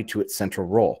the party to its central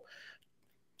role.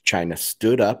 China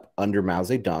stood up under Mao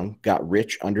Zedong, got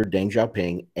rich under Deng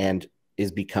Xiaoping, and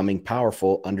is becoming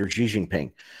powerful under Xi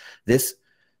Jinping. This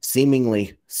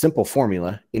seemingly simple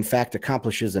formula, in fact,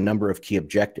 accomplishes a number of key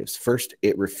objectives. First,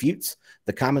 it refutes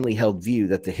the commonly held view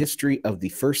that the history of the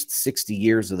first 60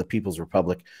 years of the People's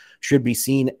Republic should be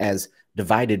seen as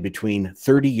divided between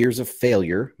 30 years of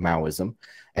failure, Maoism,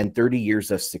 and 30 years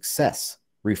of success,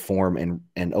 reform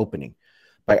and opening,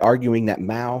 by arguing that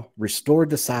Mao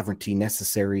restored the sovereignty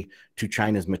necessary to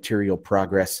China's material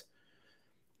progress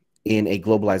in a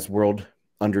globalized world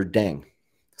under Deng.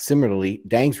 Similarly,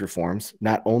 Deng's reforms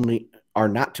not only are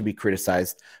not to be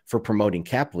criticized for promoting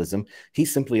capitalism, he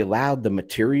simply allowed the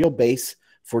material base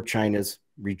for China's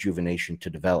rejuvenation to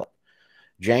develop.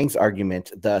 Zhang's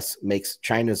argument thus makes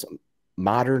China's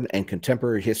modern and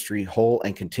contemporary history whole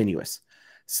and continuous.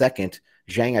 Second,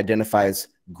 Zhang identifies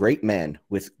great men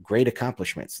with great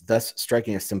accomplishments, thus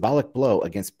striking a symbolic blow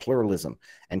against pluralism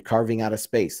and carving out a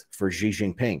space for Xi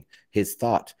Jinping, his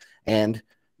thought, and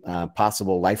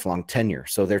possible lifelong tenure.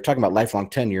 So they're talking about lifelong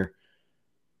tenure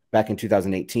back in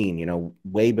 2018, you know,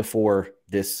 way before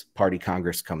this party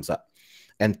Congress comes up.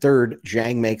 And third,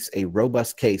 Zhang makes a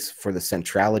robust case for the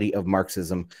centrality of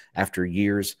Marxism after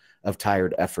years of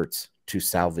tired efforts to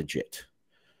salvage it.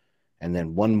 And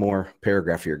then one more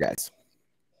paragraph here, guys.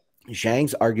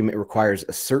 Zhang's argument requires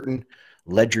a certain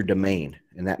ledger domain,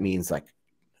 and that means like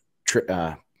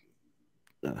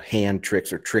hand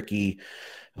tricks or tricky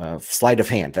sleight of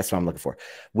hand. That's what I'm looking for,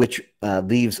 which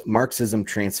leaves Marxism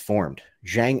transformed.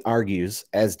 Zhang argues,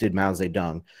 as did Mao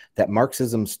Zedong, that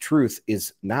Marxism's truth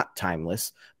is not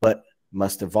timeless, but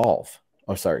must evolve.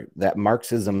 Oh, sorry, that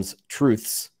Marxism's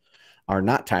truths are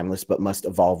not timeless, but must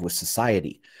evolve with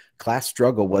society. Class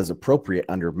struggle was appropriate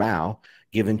under Mao,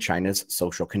 given China's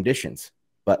social conditions,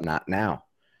 but not now.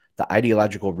 The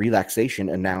ideological relaxation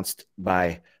announced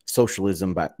by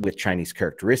socialism with Chinese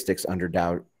characteristics under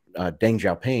Deng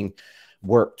Xiaoping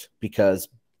worked because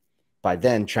by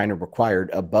then China required,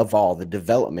 above all, the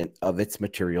development of its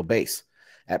material base.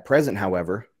 At present,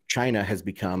 however, China has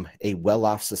become a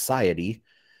well-off society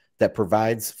that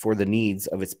provides for the needs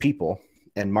of its people,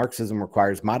 and Marxism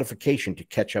requires modification to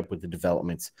catch up with the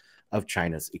developments of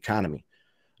China's economy.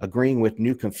 Agreeing with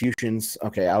New Confucians,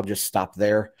 okay, I'll just stop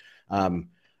there.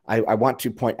 I want to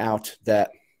point out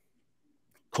that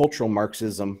cultural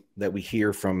Marxism that we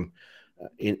hear from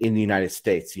in the United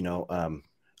States, you know,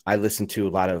 I listen to a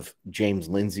lot of James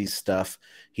Lindsay's stuff.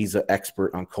 He's an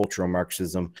expert on cultural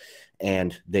Marxism,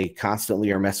 and they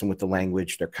constantly are messing with the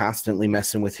language. They're constantly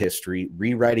messing with history,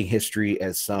 rewriting history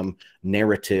as some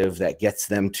narrative that gets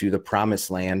them to the promised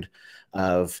land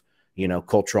of, you know,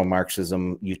 cultural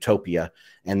Marxism utopia.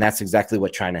 And that's exactly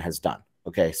what China has done.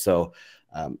 Okay, so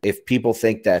if people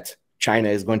think that China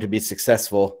is going to be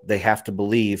successful, they have to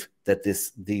believe that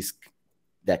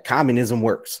that communism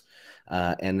works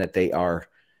and that they are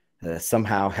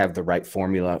somehow have the right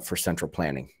formula for central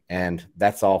planning. And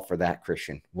that's all for that,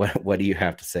 Christian. What do you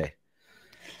have to say?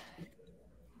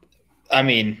 I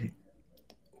mean,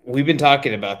 we've been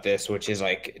talking about this, which is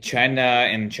like China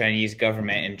and Chinese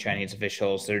government and Chinese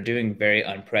officials, they're doing very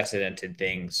unprecedented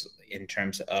things in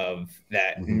terms of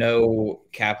that no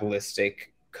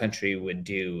capitalistic country would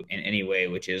do in any way,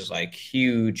 which is like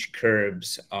huge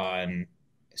curbs on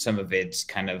some of its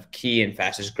kind of key and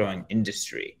fastest growing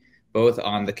industry, both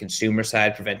on the consumer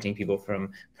side, preventing people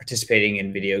from participating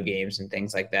in video games and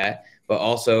things like that, but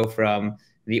also from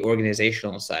the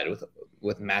organizational side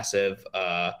with massive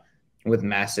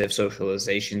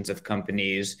socializations of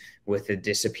companies, with the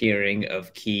disappearing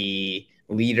of key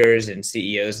leaders and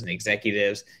CEOs and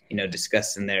executives, you know,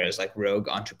 discussed in there as like rogue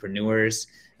entrepreneurs.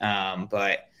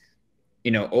 But,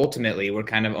 you know, ultimately we're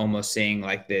kind of almost seeing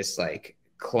like this like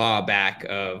clawback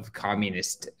of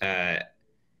communist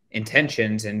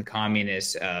intentions and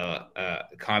communist why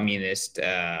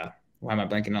am I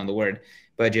blanking on the word,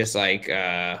 but just like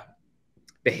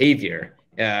behavior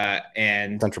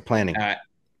and central planning.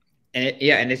 And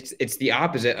it's the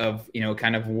opposite of, you know,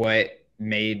 kind of what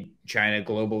made China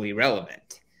globally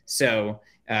relevant. So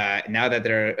now that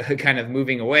they're kind of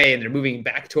moving away and they're moving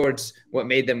back towards what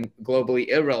made them globally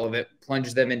irrelevant,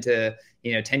 plunged them into,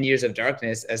 you know, 10 years of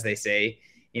darkness, as they say,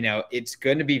 you know, it's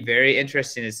going to be very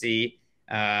interesting to see,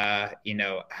 you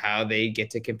know, how they get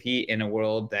to compete in a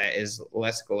world that is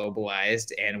less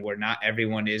globalized and where not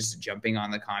everyone is jumping on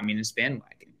the communist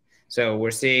bandwagon. So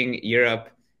we're seeing Europe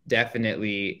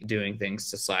definitely doing things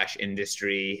to slash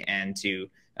industry and to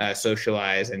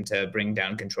socialize and to bring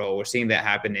down control. We're seeing that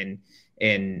happen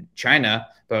in China,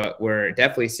 but we're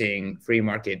definitely seeing free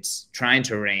markets trying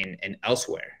to reign in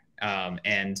elsewhere.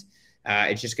 And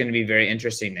it's just going to be very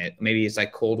interesting that maybe it's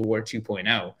like Cold War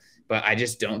 2.0, but I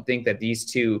just don't think that these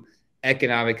two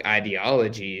economic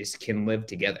ideologies can live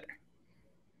together.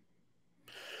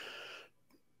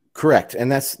 Correct.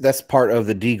 And that's part of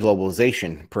the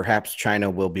deglobalization. Perhaps China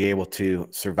will be able to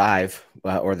survive,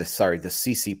 or the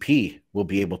CCP will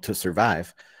be able to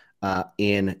survive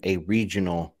in a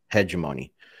regional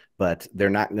hegemony, but they're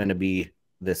not going to be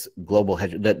this global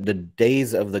the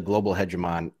days of the global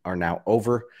hegemon are now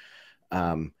over.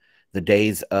 The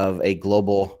days of a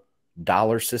global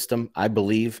dollar system, I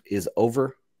believe, is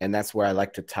over. and that's where I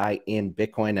like to tie in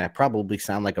Bitcoin. And I probably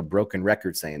sound like a broken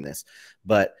record saying this,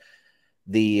 but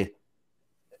between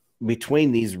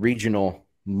these regional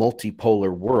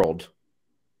multipolar world,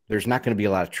 there's not going to be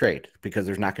a lot of trade because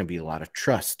there's not going to be a lot of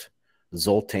trust.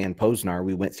 Zoltan Posnar,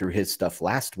 we went through his stuff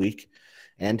last week,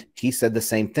 and he said the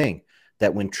same thing,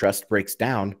 that when trust breaks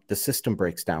down, the system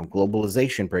breaks down,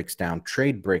 globalization breaks down,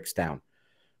 trade breaks down.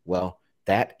 Well,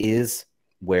 that is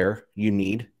where you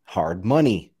need hard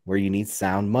money, where you need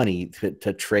sound money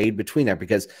to trade between that,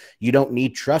 because you don't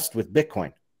need trust with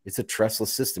Bitcoin. It's a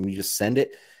trustless system. You just send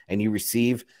it and you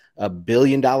receive $1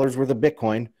 billion worth of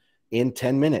Bitcoin in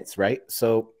 10 minutes, right?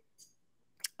 So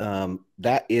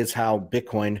that is how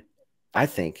Bitcoin, I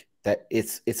think that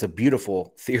it's a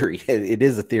beautiful theory. It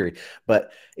is a theory,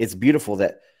 but it's beautiful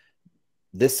that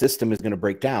this system is going to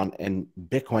break down and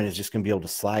Bitcoin is just going to be able to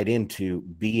slide into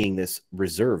being this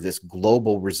reserve, this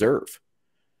global reserve.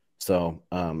 So,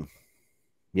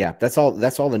 yeah, that's all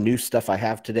the new stuff I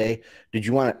have today.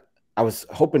 I was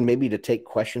hoping maybe to take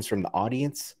questions from the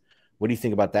audience. What do you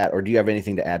think about that? Or do you have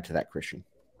anything to add to that, Christian?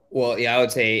 Well, yeah, I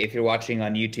would say if you're watching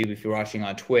on YouTube, if you're watching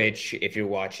on Twitch, if you're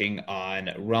watching on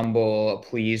Rumble,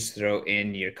 please throw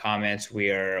in your comments.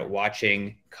 We are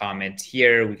watching comments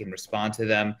here. We can respond to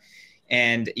them.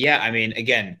 And yeah, I mean,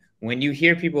 again, when you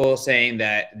hear people saying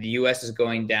that the US is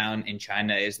going down and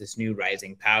China is this new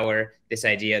rising power, this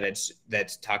idea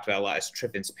that's talked about a lot is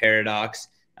Triffin's paradox.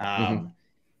 But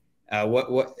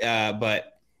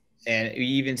and you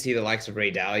even see the likes of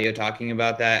Ray Dalio talking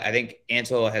about that. I think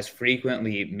Ansel has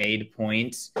frequently made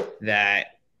points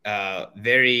that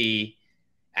very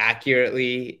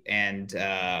accurately and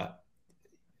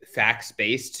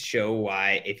facts-based show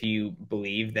why, if you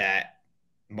believe that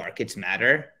markets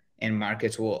matter and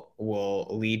markets will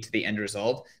lead to the end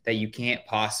result, that you can't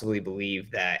possibly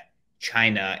believe that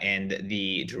China and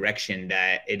the direction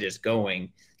that it is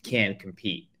going can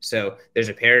compete. So there's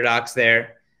a paradox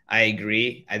there. I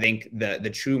agree. I think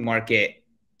the true market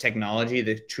technology,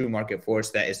 the true market force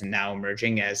that is now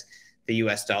emerging as the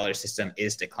US dollar system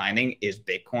is declining is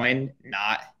Bitcoin,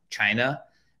 not China.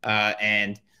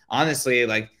 And honestly,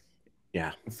 like,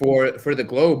 yeah, for the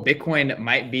globe, Bitcoin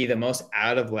might be the most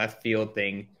out of left field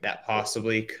thing that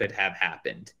possibly could have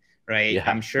happened, right? Yeah.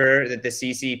 I'm sure that the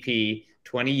CCP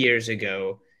 20 years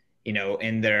ago, you know,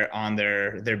 on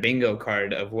their bingo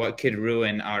card of what could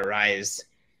ruin our rise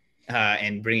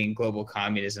and bringing global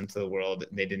communism to the world,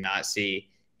 they did not see,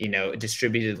 you know,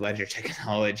 distributed ledger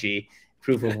technology,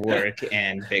 proof of work,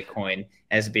 and Bitcoin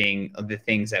as being the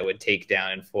things that would take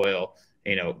down and foil,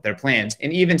 you know, their plans.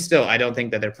 And even still, I don't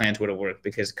think that their plans would have worked,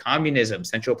 because communism,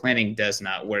 central planning, does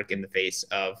not work in the face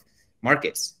of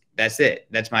markets. That's it.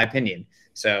 That's my opinion.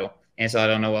 So, Ansel, I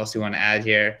don't know what else you want to add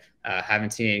here.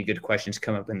 Haven't seen any good questions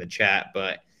come up in the chat,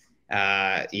 but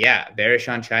yeah, bearish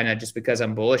on China just because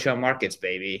I'm bullish on markets,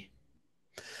 baby.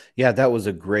 Yeah, that was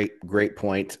a great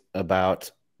point about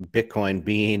Bitcoin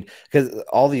being, because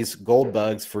all these gold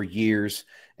bugs for years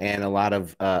and a lot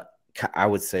of, I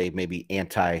would say maybe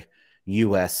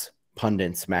anti-US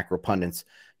pundits, macro pundits,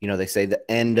 you know, they say the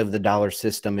end of the dollar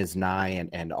system is nigh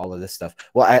and all of this stuff.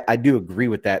 Well, I do agree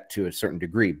with that to a certain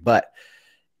degree, but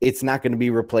it's not going to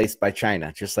be replaced by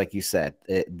China, just like you said.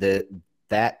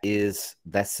 That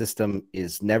system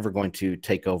is never going to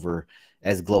take over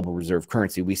as global reserve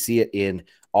currency. We see it in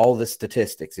all the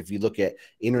statistics. If you look at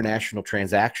international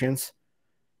transactions,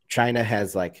 China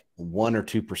has like 1 or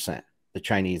 2%. The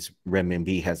Chinese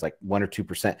renminbi has like 1 or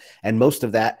 2%. And most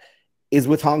of that is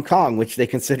with Hong Kong, which they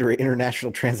consider an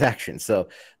international transaction. So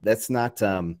that's not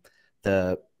the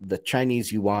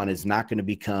Chinese yuan is not going to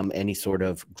become any sort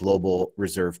of global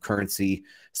reserve currency.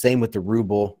 Same with the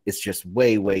ruble. It's just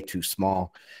way too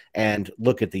small. And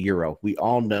look at the euro. We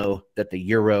all know that the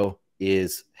euro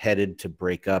is headed to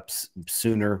break up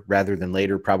sooner rather than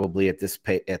later, probably at this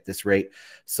rate.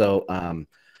 So,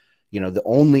 you know, the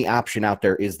only option out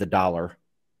there is the dollar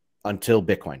until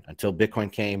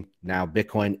Bitcoin came. Now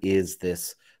Bitcoin is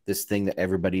this thing that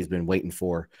everybody's been waiting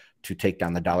for to take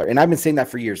down the dollar. And I've been saying that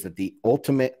for years, that the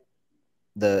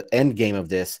end game of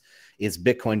this is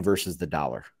Bitcoin versus the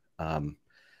dollar. And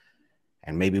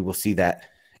maybe we'll see that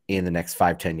in the next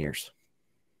 5-10 years.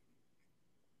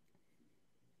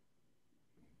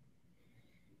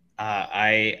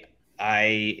 I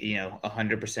you know,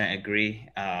 100% agree.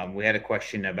 We had a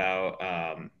question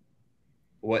about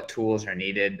what tools are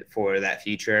needed for that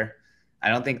future. I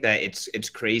don't think that it's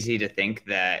crazy to think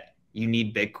that you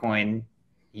need Bitcoin,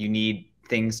 you need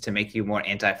things to make you more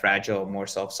anti-fragile, more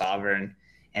self-sovereign,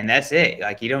 and that's it.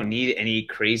 Like, you don't need any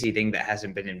crazy thing that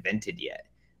hasn't been invented yet.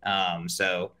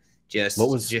 So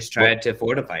just try to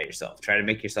fortify yourself. Try to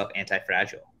make yourself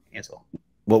anti-fragile. Ansel.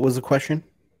 What was the question?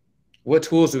 What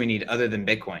tools do we need other than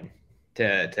Bitcoin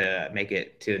to make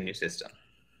it to the new system?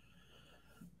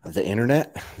 The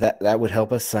internet, that would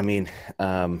help us. I mean,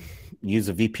 use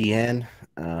a VPN,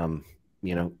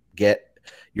 get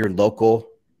your local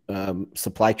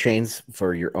supply chains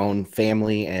for your own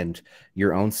family and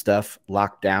your own stuff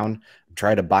locked down.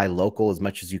 Try to buy local as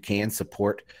much as you can,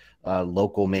 support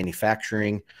local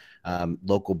manufacturing,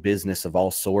 local business of all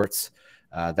sorts.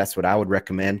 That's what I would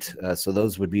recommend. So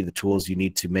those would be the tools you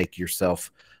need to make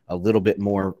yourself a little bit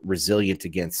more resilient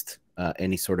against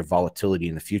any sort of volatility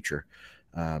in the future.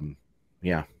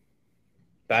 Yeah.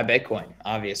 Buy Bitcoin,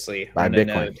 obviously. Buy Run a Bitcoin,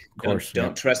 node. of course.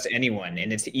 Don't trust anyone.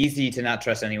 And it's easy to not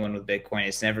trust anyone with Bitcoin.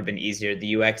 It's never been easier.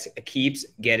 The UX keeps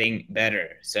getting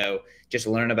better. So just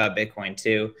learn about Bitcoin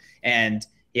too. And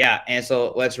yeah,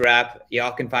 Ansel, let's wrap.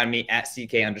 Y'all can find me at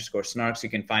CK_snarks. You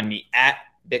can find me at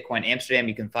Bitcoin Amsterdam.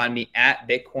 You can find me at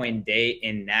Bitcoin Day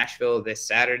in Nashville this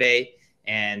Saturday.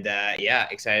 And yeah,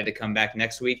 excited to come back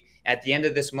next week. At the end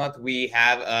of this month, we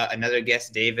have another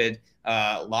guest, David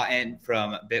Lawton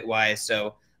from Bitwise.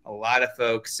 So a lot of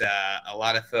folks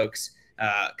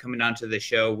coming onto the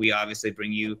show. We obviously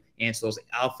bring you Ansel's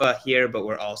Alpha here, but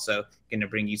we're also going to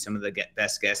bring you some of the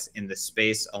best guests in the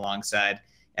space alongside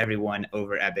everyone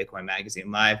over at Bitcoin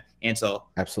Magazine Live. Ansel,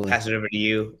 Absolutely. Pass it over to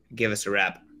you. Give us a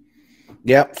wrap.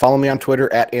 Yeah, follow me on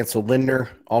Twitter at Ansel Lindner.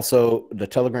 Also, the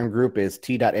Telegram group is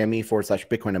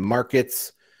t.me/Bitcoin and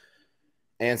Markets.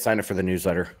 And sign up for the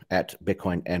newsletter at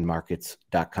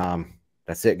bitcoinandmarkets.com.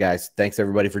 That's it, guys. Thanks,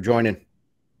 everybody, for joining.